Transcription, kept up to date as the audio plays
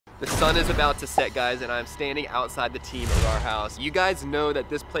The sun is about to set, guys, and I'm standing outside the team of our house. You guys know that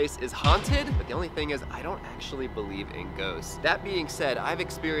this place is haunted, but the only thing is I don't actually believe in ghosts. That being said, I've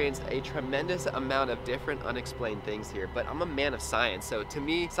experienced a tremendous amount of different unexplained things here, but I'm a man of science, so to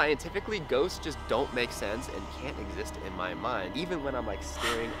me, scientifically, ghosts just don't make sense and can't exist in my mind, even when I'm like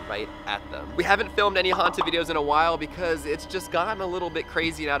staring right at them. We haven't filmed any haunted videos in a while because it's just gotten a little bit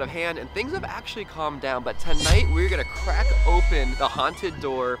crazy and out of hand, and things have actually calmed down, but tonight we're gonna crack open the haunted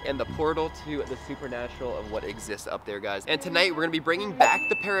door and the portal to the supernatural of what exists up there, guys. And tonight we're gonna be bringing back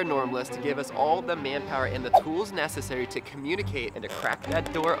the paranormalist to give us all the manpower and the tools necessary to communicate and to crack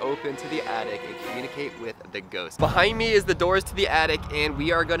that door open to the attic and communicate with the ghost. Behind me is the doors to the attic, and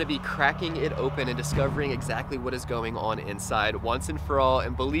we are gonna be cracking it open and discovering exactly what is going on inside once and for all.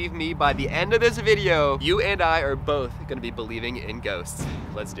 And believe me, by the end of this video, you and I are both gonna be believing in ghosts.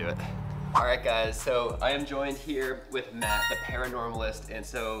 Let's do it. All right, guys, so I am joined here with Matt, the paranormalist, and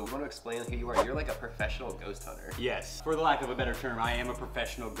so you want to explain who you are? You're like a professional ghost hunter. Yes, for the lack of a better term, I am a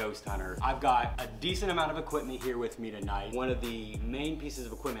professional ghost hunter. I've got a decent amount of equipment here with me tonight. One of the main pieces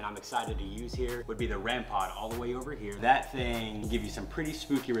of equipment I'm excited to use here would be the REM pod all the way over here. That thing will give you some pretty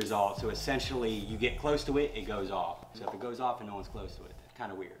spooky results. So essentially, you get close to it, it goes off. So if it goes off and no one's close to it,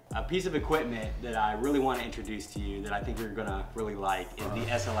 kind of weird. A piece of equipment that I really want to introduce to you that I think you're gonna really like is the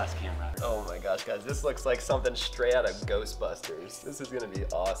SLS camera. Oh my gosh, guys, this looks like something straight out of Ghostbusters. This is gonna be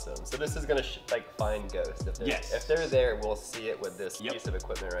awesome. So this is gonna like find ghosts. Yes. If they're there, we'll see it with this piece of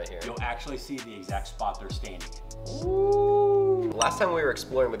equipment right here. You'll actually see the exact spot they're standing in. Ooh. Last time we were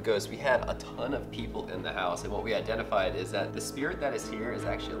exploring with ghosts, we had a ton of people in the house, and what we identified is that the spirit that is here is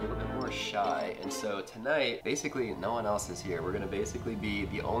actually a little bit more shy. And so tonight, basically no one else is here. We're gonna basically be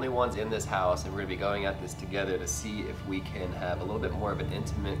the only ones in this house, and we're gonna be going at this together to see if we can have a little bit more of an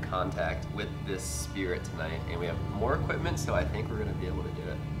intimate contact with this spirit tonight. And we have more equipment, so I think we're gonna be able to do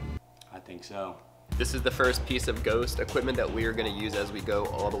it. I think so. This is the first piece of ghost equipment that we are going to use as we go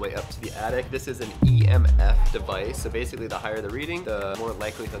all the way up to the attic. This is an EMF device. So basically, the higher the reading, the more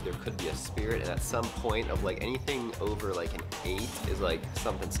likelihood there could be a spirit. And at some point of like anything over like an 8 is like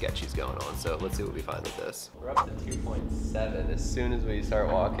something sketchy's going on. So let's see what we find with this. We're up to 2.7 as soon as we start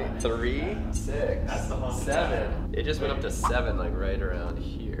walking. 3, 6, 7. It just went up to 7 like right around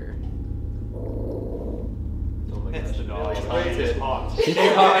here. It's the dog. She's haunted.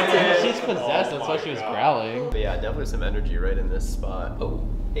 She's possessed, that's why she was growling. But yeah, definitely some energy right in this spot. Oh,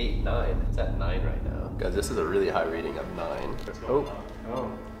 8, 9. It's at 9 right now. Guys, this is a really high reading of 9.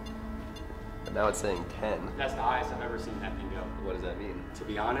 Oh. But now it's saying 10. That's the highest I've ever seen that thing go. What does that mean? To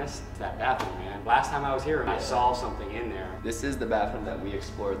be honest, it's that bathroom, man. Last time I was here, I saw something in there. This is the bathroom that we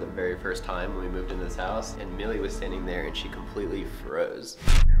explored the very first time when we moved into this house. And Millie was standing there and she completely froze.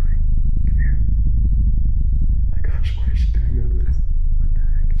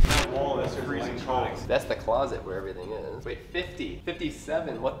 Wall is freezing cold. That's the closet where everything is. Wait, 50,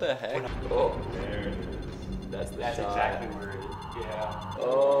 57, what the heck? Oh, there it is. That's shot. Exactly where it is. Yeah.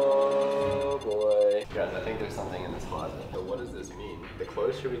 Oh boy. Guys, I think there's something in this closet. But what does this mean? The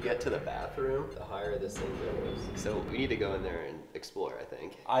closer we get to the bathroom, the higher this thing goes. So we need to go in there and explore, I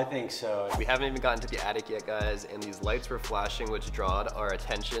think. I think so. We haven't even gotten to the attic yet, guys, and these lights were flashing, which drawed our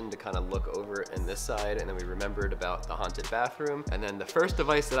attention to kind of look over in this side, and then we remembered about the haunted bathroom. And then the first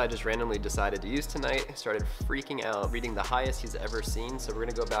device that I just randomly decided to use tonight started freaking out, reading the highest he's ever seen. So we're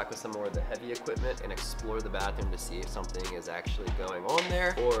gonna go back with some more of the heavy equipment and explore the bathroom to see if something is actually going on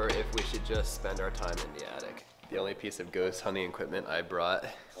there, or if we should just spend our time in the attic. The only piece of ghost hunting equipment I brought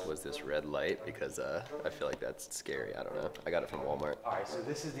was this red light because I feel like that's scary. I don't know. I got it from Walmart. All right, so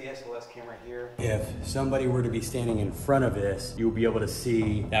this is the SLS camera here. If somebody were to be standing in front of this, you'll be able to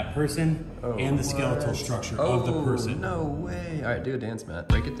see that person and the skeletal structure of the person. No way. All right, do a dance, Matt.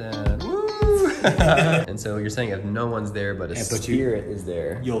 Break it down. Woo! And so you're saying if no one's there but a spirit is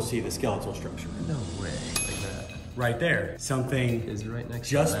there, you'll see the skeletal structure. No way. Like that. Right there. Something is right next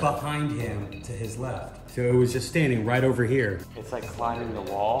just to behind him to his left. So it was just standing right over here. It's like climbing the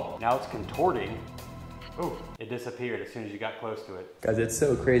wall. Now it's contorting. Oh, it disappeared as soon as you got close to it. Guys, it's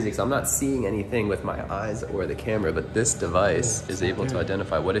so crazy because I'm not seeing anything with my eyes or the camera, but this device is able to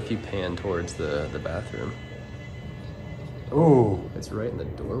identify. What if you pan towards the bathroom? Oh, it's right in the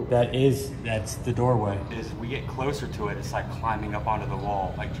doorway. That's the doorway. As we get closer to it, it's like climbing up onto the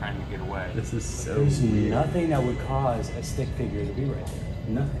wall, like trying to get away. This is so There's weird. nothing that would cause a stick figure to be right there.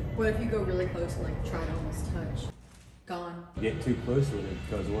 Nothing. What if you go really close and like try to almost touch? Gone. You get too close to it, it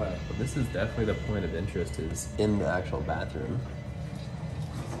goes away. Well, this is definitely the point of interest, is in the actual bathroom.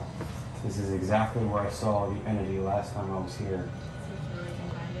 This is exactly where I saw the entity last time I was here.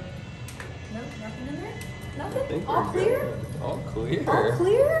 No, nothing in there? Nothing? All clear? All clear. All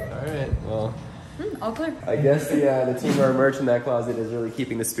clear? All right, well. All clear. I guess the team of our merch in that closet is really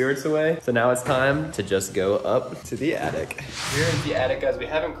keeping the spirits away. So now it's time to just go up to the attic. Here is the attic, guys. We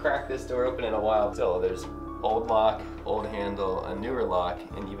haven't cracked this door open in a while. Still, there's old lock, old handle, a newer lock,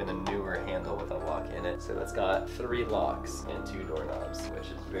 and even a newer handle with a lock in it. So it's got 3 locks and 2 doorknobs, which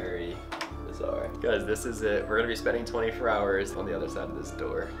is very bizarre. Guys, this is it. We're gonna be spending 24 hours on the other side of this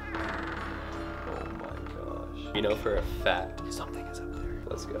door. Oh my gosh. You know for a fact, something is up there.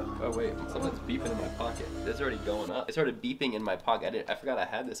 Let's go. Oh wait, something's beeping in my pocket. This is already going up. It started beeping in my pocket. I forgot I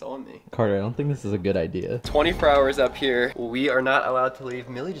had this on me. Carter, I don't think this is a good idea. 24 hours up here. We are not allowed to leave.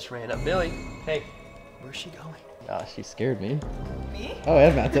 Millie just ran up. Millie, hey, where's she going? Ah, she scared me. Me? Oh,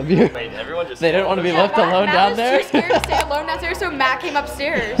 and Matt's up here. Wait, everyone just... They didn't want to be left alone down there. Matt was too scared to stay alone downstairs, so Matt came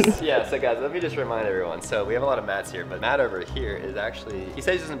upstairs. Yeah, so guys, let me just remind everyone. So we have a lot of Matts here, but Matt over here is actually, he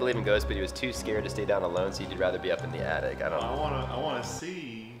says he doesn't believe in ghosts, but he was too scared to stay down alone, so he'd rather be up in the attic. I don't know. I wanna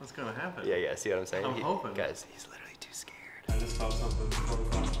see what's gonna happen. Yeah, see what I'm saying? I'm hoping. Guys, he's literally too scared. I just saw something float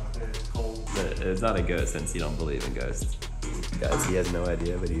across my head. It's cold. But it's not a ghost since you don't believe in ghosts. Guys, he has no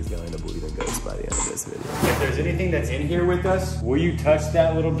idea, but he's going to believe in ghosts by the end of this video. If there's anything that's in here with us, will you touch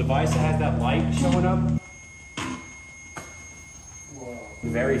that little device that has that light showing up? Whoa. The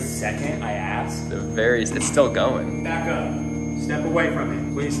very second I asked. It's still going. Back up. Step away from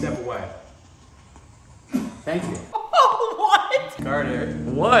it. Please step away. Thank you. Carter.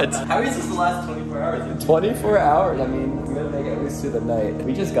 What? How is this the last 24 hours? 24 hours? I mean, we're gonna make it at least through the night.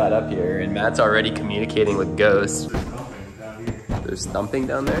 We just got up here and Matt's already communicating with ghosts. There's thumping down here. There's thumping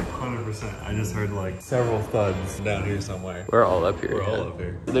down there? 100%. I just heard like several thuds down here somewhere. We're all up here. We're all up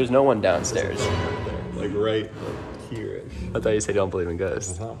here. There's no one downstairs. Right there. Like right here. I thought you said you don't believe in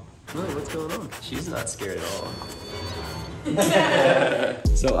ghosts. What's up? Really, what's going on? She's not scared at all.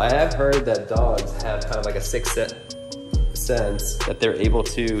 So I have heard that dogs have kind of like a sixth sense that they're able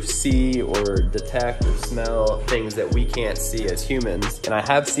to see or detect or smell things that we can't see as humans. And I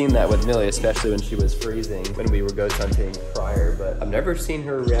have seen that with Millie, especially when she was freezing when we were ghost hunting prior, but I've never seen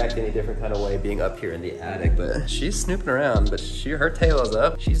her react any different kind of way being up here in the attic. But she's snooping around, but her tail is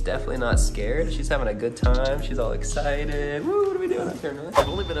up. She's definitely not scared. She's having a good time. She's all excited. Woo, what are we doing up here, Millie? I've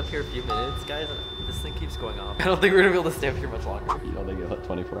only been up here a few minutes, guys. This thing keeps going off. I don't think we're gonna be able to stay up here much longer. You don't think it'll hit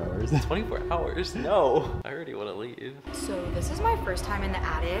 24 hours? 24 hours? No. I already want to leave. So this is my first time in the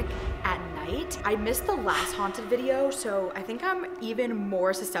attic at night. I missed the last haunted video, so I think I'm even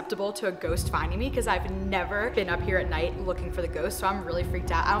more susceptible to a ghost finding me because I've never been up here at night looking for the ghost, so I'm really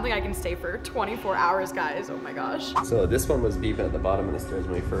freaked out. I don't think I can stay for 24 hours, guys. Oh my gosh. So this one was beeping at the bottom of the stairs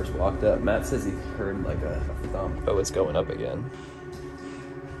when we first walked up. Matt says he heard like a thump. Oh, it's going up again.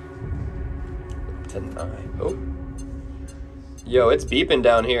 To 9. Oh. Yo, it's beeping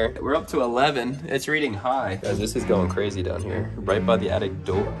down here. We're up to 11. It's reading high. Guys, this is going crazy down here. Right by the attic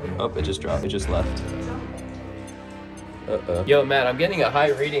door. Oh, it just dropped. It just left. Uh-oh. Yo, Matt, I'm getting a high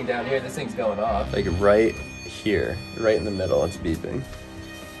reading down here. This thing's going off. Like right here. Right in the middle. It's beeping.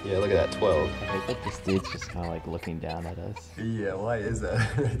 Yeah, look at that, 12. I think this dude's just kind of like looking down at us. Yeah, why is that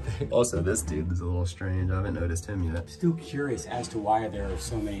right there? Also, this dude is a little strange. I haven't noticed him yet. I'm still curious as to why there are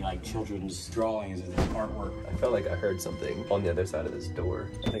so many like children's drawings and artwork. I felt like I heard something on the other side of this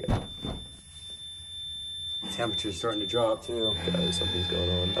door. I think Temperature's starting to drop too. Guys, something's going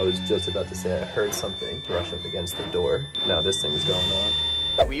on. I was just about to say I heard something brush up against the door. Now this thing's going on.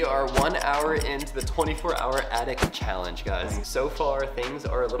 We are 1 hour into the 24-hour attic challenge, guys. So far, things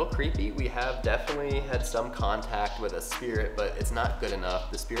are a little creepy. We have definitely had some contact with a spirit, but it's not good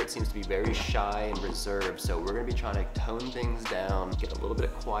enough. The spirit seems to be very shy and reserved, so we're gonna be trying to tone things down, get a little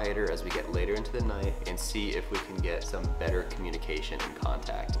bit quieter as we get later into the night, and see if we can get some better communication and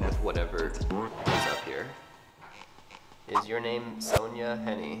contact with whatever is up here. Is your name Sonia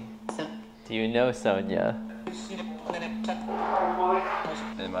Henny? Do you know Sonia?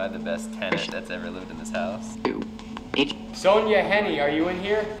 Am I the best tenant that's ever lived in this house? Sonia Henny, are you in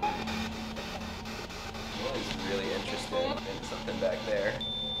here? He's really interested in something back there.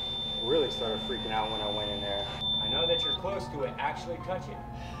 Really started freaking out when I went in there. I know that you're close to it. Actually touch it.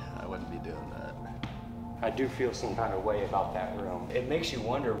 I wouldn't be doing that. I do feel some kind of way about that room. It makes you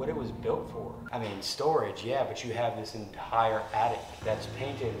wonder what it was built for. I mean, storage, yeah, but you have this entire attic that's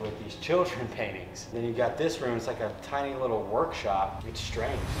painted with these children paintings. Then you got this room, it's like a tiny little workshop. It's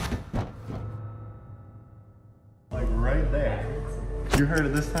strange. Like right there. You heard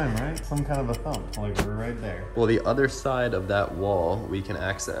it this time, right? Some kind of a thump. Like we're right there. Well, the other side of that wall we can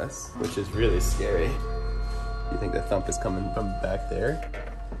access, which is really scary. You think the thump is coming from back there?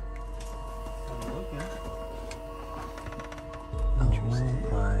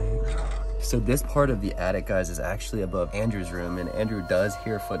 So this part of the attic, guys, is actually above Andrew's room, and Andrew does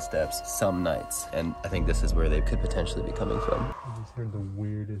hear footsteps some nights, and I think this is where they could potentially be coming from. I just heard the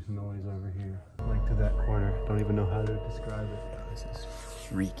weirdest noise over here, like to that corner. Don't even know how to describe it. Yeah, this is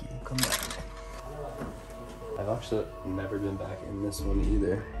freaky. Come back. I've actually never been back in this one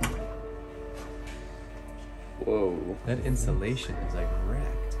either. Whoa. That insulation is like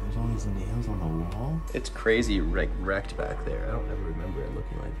wrecked. There's all these nails on the wall. It's crazy wrecked back there. I don't ever remember it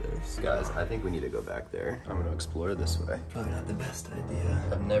looking like this. Guys, I think we need to go back there. I'm gonna explore this way. Probably not the best idea.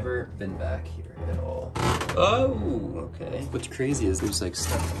 I've never been back here at all. Oh, okay. What's crazy is there's like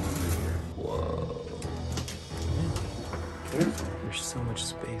stuff over here. Whoa. There's so much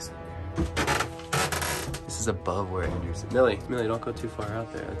space in there. This is above where Andrew's. Millie, don't go too far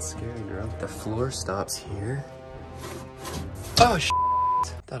out there. That's scary, girl. The floor stops here. Oh,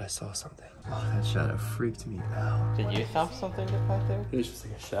 thought I saw something. Oh, that shadow freaked me out. Did you thump something back there? It was just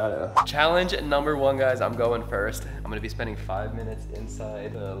like a shadow. Challenge number 1, guys. I'm going first. I'm gonna be spending 5 minutes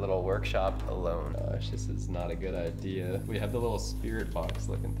inside the little workshop alone. Gosh, this is not a good idea. We have the little spirit box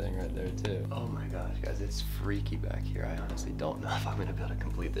looking thing right there too. Oh my gosh, guys, it's freaky back here. I honestly don't know if I'm gonna be able to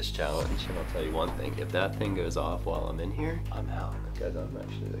complete this challenge. And I'll tell you one thing, if that thing goes off while I'm in here, I'm out. Guys, I'm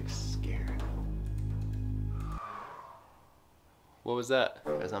actually like scared. What was that?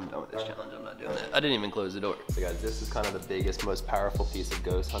 Guys, I'm done with this challenge. I'm not doing it. I didn't even close the door. So guys, this is kind of the biggest, most powerful piece of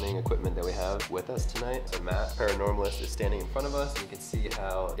ghost hunting equipment that we have with us tonight. So Matt, paranormalist, is standing in front of us. You can see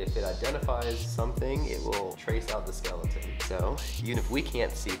how if it identifies something, it will trace out the skeleton. So even if we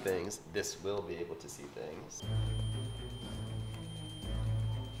can't see things, this will be able to see things.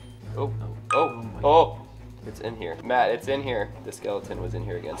 Oh. It's in here. Matt, it's in here. The skeleton was in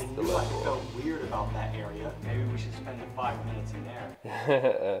here against the left wall. I felt weird about that area. Maybe we should spend the 5 minutes in there.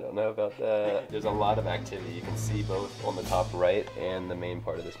 I don't know about that. There's a lot of activity. You can see both on the top right and the main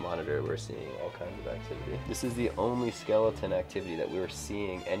part of this monitor. We're seeing all kinds of activity. This is the only skeleton activity that we're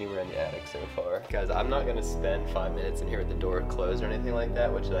seeing anywhere in the attic so far. Guys, I'm not gonna spend 5 minutes in here with the door closed or anything like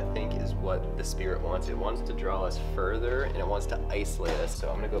that, which I think is what the spirit wants. It wants to draw us further and it wants to isolate us.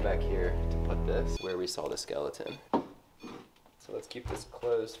 So I'm gonna go back here to put this where we saw the skeleton. So let's keep this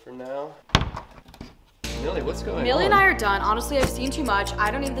closed for now. Millie, what's going on? Millie and I are done. Honestly, I've seen too much.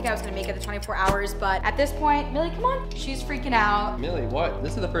 I don't even think I was gonna make it the 24 hours, but at this point, Millie, come on. She's freaking out. Millie, what?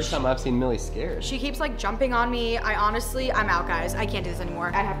 This is the first time I've seen Millie scared. She keeps like jumping on me. I'm out, guys. I can't do this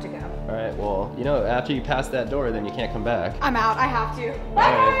anymore. I have to go. All right, well, you know, after you pass that door, then you can't come back. I'm out. I have to. Bye,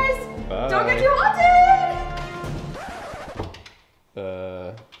 guys. Bye. Don't get too haunted.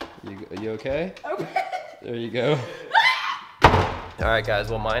 Are you okay? Okay. There you go. All right, guys,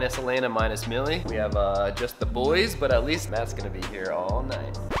 well, minus Elena, minus Millie. We have just the boys, but at least Matt's gonna be here all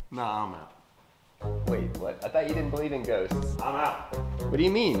night. Nah, I'm out. Wait, what? I thought you didn't believe in ghosts. I'm out. What do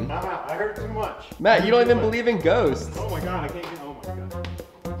you mean? I'm out. I heard too much. Matt, you don't even believe in ghosts. Oh my god, I can't get. Oh my god.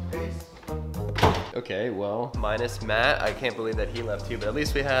 Peace. Okay, well, minus Matt. I can't believe that he left too, but at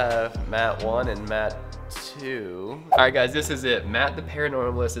least we have Matt 1 and Matt 2. All right, guys, this is it. Matt the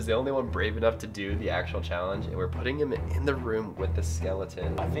paranormalist is the only one brave enough to do the actual challenge, and we're putting him in the room with the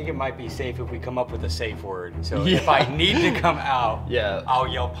skeleton. I think it might be safe if we come up with a safe word. So if I need to come out, Yeah. I'll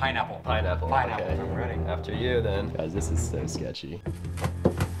yell pineapple. Pineapple. Pineapple. Okay. I'm ready. After you, then. Guys, this is so sketchy.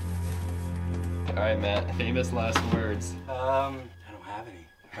 All right, Matt. Famous last words. I don't have any.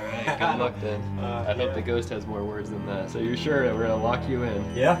 All right, good luck then. I hope the ghost has more words than that. So you're sure that we're gonna lock you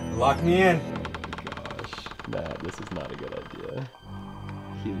in? Yeah, lock me in. Oh my gosh, Matt, this is not a good idea.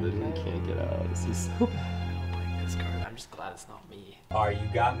 He literally can't get out. This is so bad. I don't like this card. I'm just glad it's not me. All right, you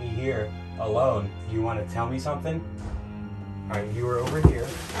got me here alone. You want to tell me something? All right, you were over here.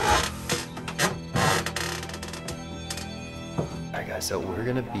 Alright guys, so we're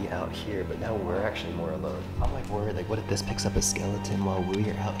gonna be out here, but now we're actually more alone. I'm like worried, like what if this picks up a skeleton while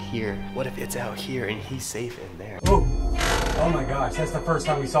we're out here? What if it's out here and he's safe in there? Oh my gosh, that's the first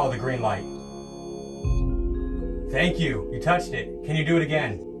time we saw the green light. Thank you, you touched it. Can you do it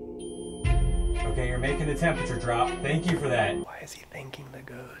again? Okay, you're making the temperature drop. Thank you for that. Why is he thanking the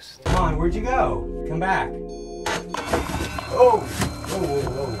ghost? Come on, where'd you go? Come back. Oh, whoa, whoa,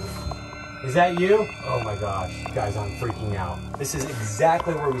 whoa. Is that you? Oh my gosh, guys, I'm freaking out. This is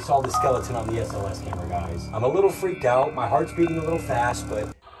exactly where we saw the skeleton on the SLS camera, guys. I'm a little freaked out. My heart's beating a little fast,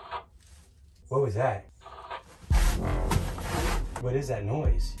 but... What was that? What is that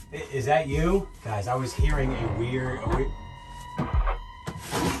noise? Is that you? Guys, I was hearing a weird... I'm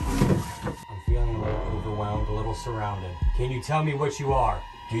feeling a little overwhelmed, a little surrounded. Can you tell me what you are?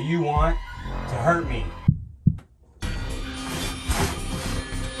 Do you want to hurt me?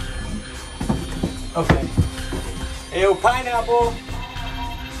 Okay. Ayo, pineapple!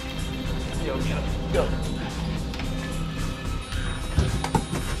 Yo, get him. Go.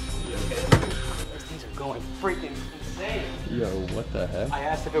 Those things are going freaking insane. Yo, what the heck? I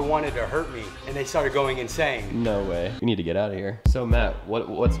asked if it wanted to hurt me, and they started going insane. No way. We need to get out of here. So Matt,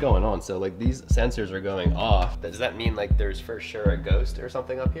 what's going on? So like these sensors are going off. Does that mean like there's for sure a ghost or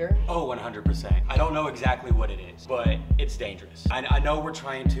something up here? Oh, 100%. I don't know exactly what it is, but it's dangerous. I know we're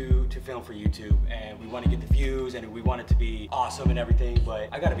trying to film for YouTube, and we want to get the views, and we want it to be awesome and everything, but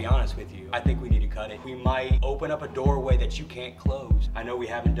I gotta be honest with you. I think we need to cut it. We might open up a doorway that you can't close. I know we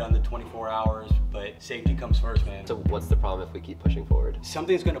haven't done the 24 hours, but safety comes first, man. So what's the problem if we keep pushing forward?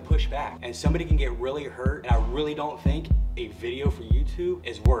 Something's gonna push back, and somebody can get really hurt, and I really don't think a video for YouTube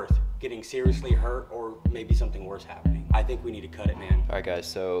is worth getting seriously hurt or maybe something worse happening. I think we need to cut it, man. All right guys,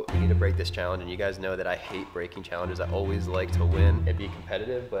 so we need to break this challenge, and you guys know that I hate breaking challenges. I always like to win and be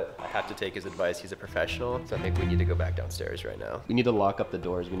competitive, but I have to take his advice. He's a professional, so I think we need to go back downstairs right now. We need to lock up the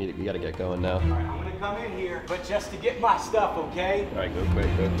doors. We gotta get going now. All right, I'm gonna come in here, but just to get my stuff, okay? All right, go quick,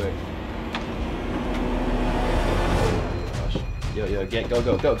 go quick. Yo,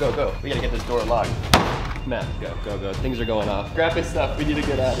 go. We gotta get this door locked. Matt, go. Things are going off. Grab his stuff. We need to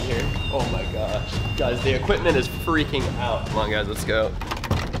get out of here. Oh my gosh. Guys, the equipment is freaking out. Come on, guys, let's go.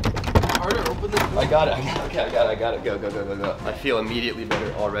 Harder, open the door. I got it. Go. I feel immediately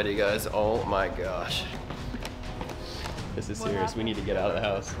better already, guys. Oh my gosh. This is serious. We need to get out of the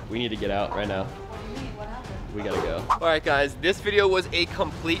house. We need to get out right now. We gotta go. All right, guys, this video was a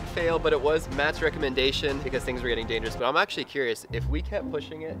complete fail, but it was Matt's recommendation because things were getting dangerous. But I'm actually curious, if we kept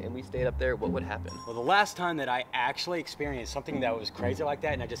pushing it and we stayed up there, what would happen? Well, the last time that I actually experienced something that was crazy like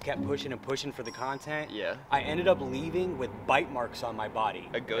that, and I just kept pushing and pushing for the content, Yeah. I ended up leaving with bite marks on my body.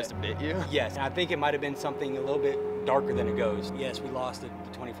 A ghost bit you? Yes, and I think it might have been something a little bit darker than a ghost. Yes, we lost the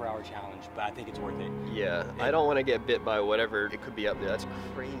 24-hour challenge, but I think it's worth it. Yeah, I don't want to get bit by whatever it could be up there. That's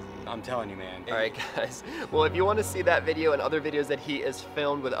crazy. I'm telling you, man. All right, guys. Well, if you want to see that video and other videos that he has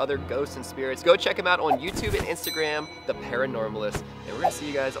filmed with other ghosts and spirits, go check him out on YouTube and Instagram, The Paranormalist. And we're gonna see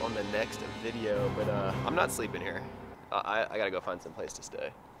you guys on the next video. But I'm not sleeping here. I gotta go find some place to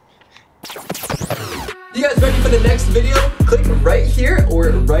stay. You guys ready for the next video? Click right here or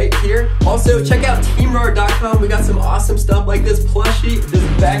right here. Also, check out teamroar.com. We got some awesome stuff like this plushie, this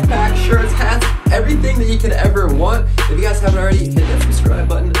backpack, shirts, hats, everything that you could ever want. If you guys haven't already, hit that subscribe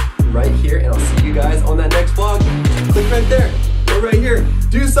button right here, and I'll see you guys on that next vlog. Click right there or right here.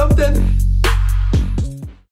 Do something.